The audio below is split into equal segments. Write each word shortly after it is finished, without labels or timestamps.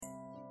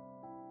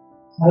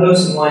Halo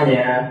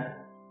semuanya,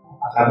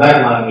 apa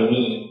kabar malam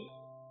ini?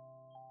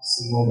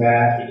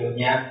 Semoga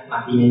tidurnya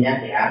makin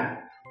nyenyak ya.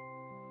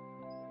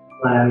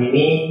 Malam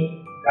ini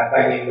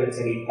kakak ingin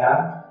bercerita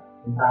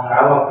tentang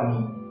Rawa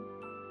Pening.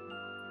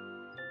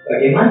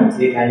 Bagaimana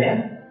ceritanya?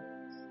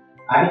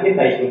 Mari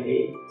kita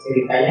ikuti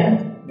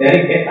ceritanya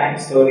dari bedtime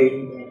story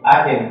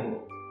adalah.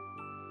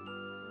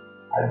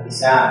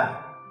 Alkisah,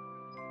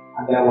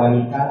 ada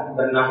wanita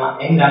bernama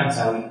Endang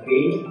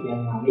Sawitri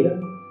yang hamil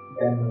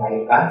dan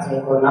melahirkan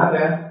seekor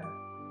naga.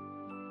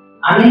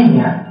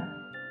 Anehnya,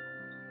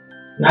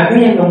 naga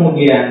yang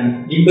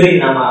kemudian diberi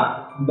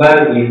nama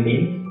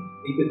Pening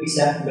itu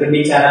bisa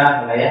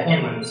berbicara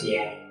layaknya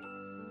manusia.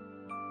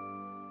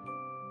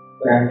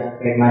 Beranjak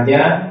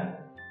remaja,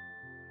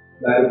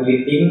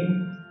 Pening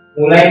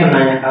mulai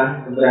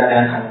menanyakan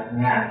keberadaan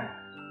anaknya.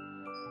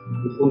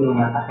 Itu pun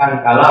mengatakan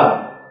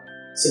kalau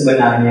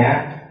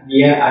sebenarnya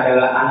dia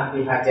adalah anak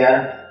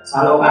dihajar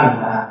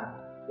Salokantara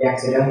yang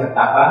sedang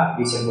bertapa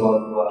di sebuah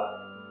gua.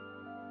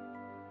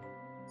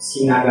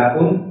 Si naga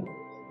pun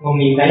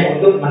memintanya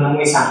untuk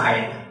menemui sang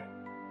ayah.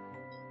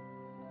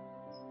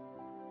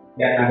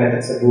 Dan naga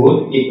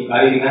tersebut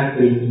dibekali dengan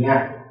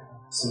kelintingan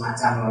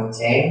semacam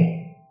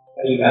lonceng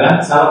peninggalan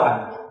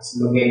Salokantara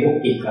sebagai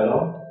bukti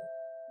kalau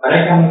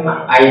mereka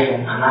memang ayah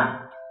dan anak.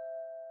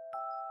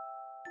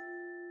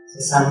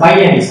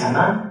 Sesampainya di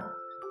sana,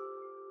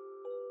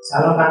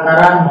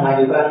 Salokantara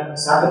mengajukan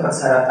satu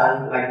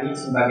persyaratan lagi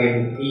sebagai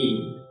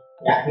bukti,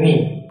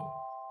 yakni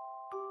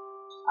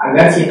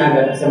agar si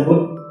naga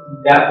tersebut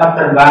dapat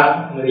terbang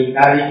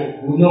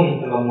melingkari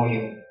gunung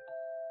Telomoyo.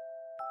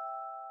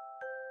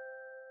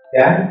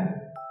 Dan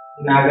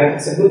naga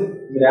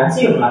tersebut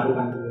berhasil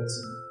melakukan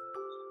tugasnya.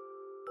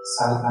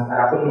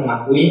 Salokantara pun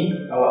mengakui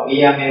kalau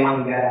ia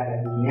memang darah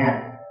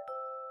dagingnya.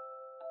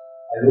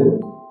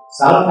 Lalu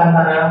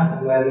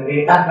Salokantara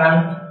memerintahkan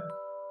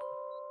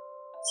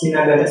si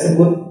naga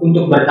tersebut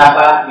untuk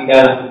bertapa di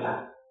dalam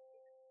hutan.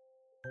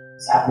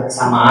 Saat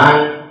bersamaan,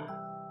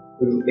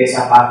 penduduk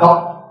desa Patok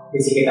di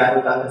sekitar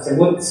hutan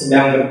tersebut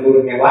sedang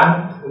berburu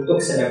hewan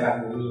untuk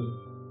sedekah bumi.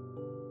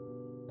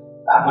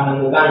 Tak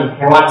menemukan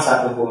hewan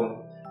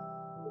satupun.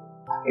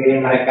 Akhirnya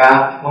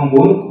mereka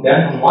membunuh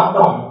dan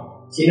memotong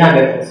si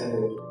naga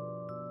tersebut.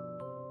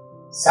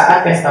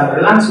 Saat pesta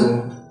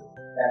berlangsung,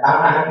 datang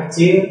anak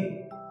kecil,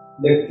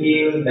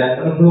 dekil dan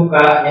penuh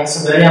luka yang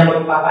sebenarnya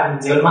merupakan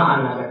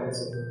jelmaan naga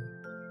tersebut.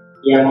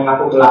 Ia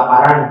mengaku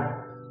kelaparan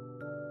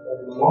dan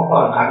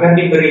memohon agar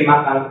diberi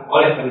makan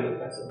oleh penduduk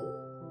tersebut.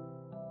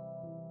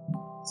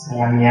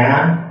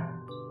 Sayangnya,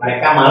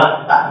 mereka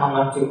malah tak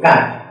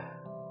mengacuhkan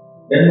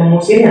dan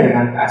mengusirnya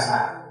dengan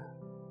kasar.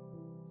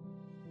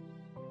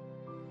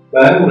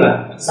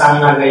 Barulah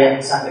sang naga yang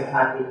sakit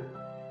hati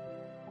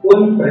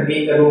pun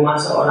pergi ke rumah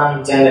seorang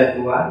janda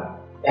tua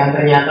yang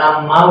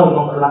ternyata mau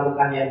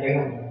memperlakukannya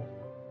dengan baik,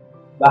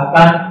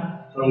 bahkan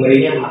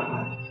memberinya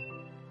makan.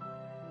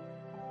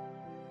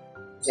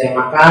 Usai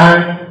makan,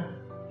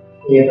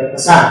 ia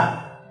berpesan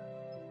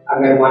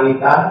agar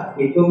wanita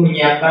itu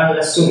menyiapkan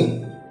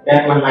lesung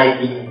dan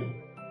menaikinya.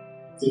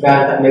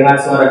 Jika terdengar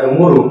suara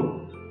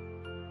gemuruh,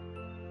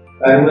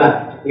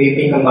 barulah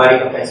Pening kembali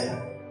ke pesta.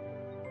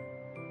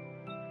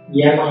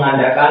 Ia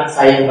mengadakan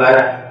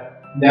sayembara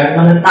dan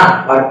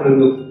menentang para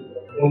penduduk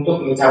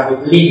untuk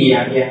mencabut lidi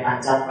yang ia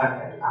tancapkan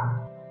dari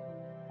tangan.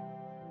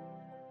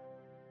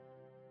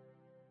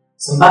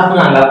 Sempat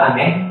menganggap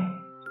aneh,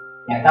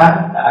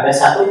 ternyata tak ada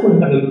satupun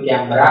penduduk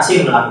yang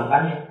berhasil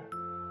melakukannya.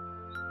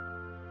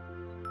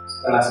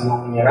 Setelah semua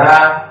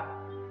menyerah,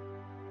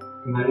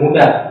 dengan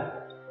mudah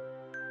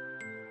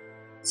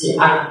si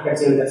anak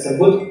kecil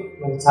tersebut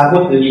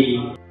mencabut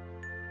lidi.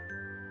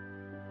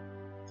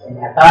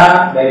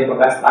 Ternyata dari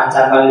bekas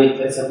pancaran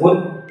lidi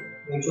tersebut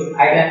muncul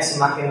air yang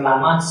semakin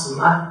lama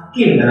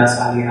semakin deras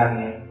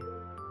alirannya.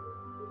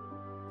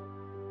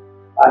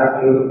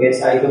 Para penduduk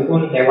desa itu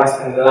pun tewas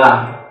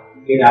tenggelam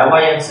di rawa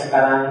yang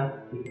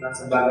sekarang dikenal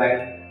sebagai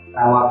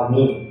Rawa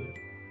Pening.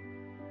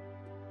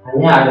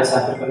 Hanya ada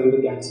satu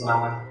penduduk yang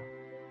selamat,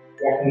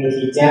 yakni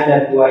si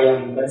janda tua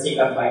yang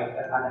bersikap baik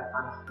terhadap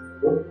anak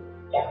tersebut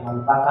yang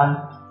merupakan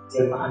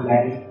jelmaan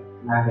dari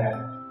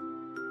naga.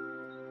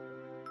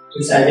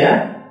 Itu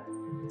saja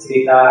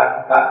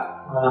cerita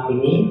kakak malam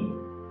ini.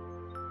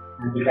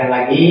 Nantikan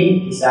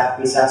lagi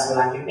kisah-kisah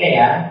selanjutnya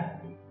ya.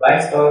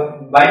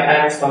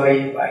 Bedtime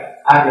story by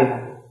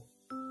adalah.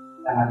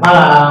 Selamat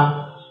malam.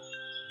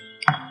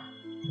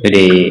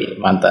 Jadi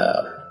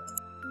mantap.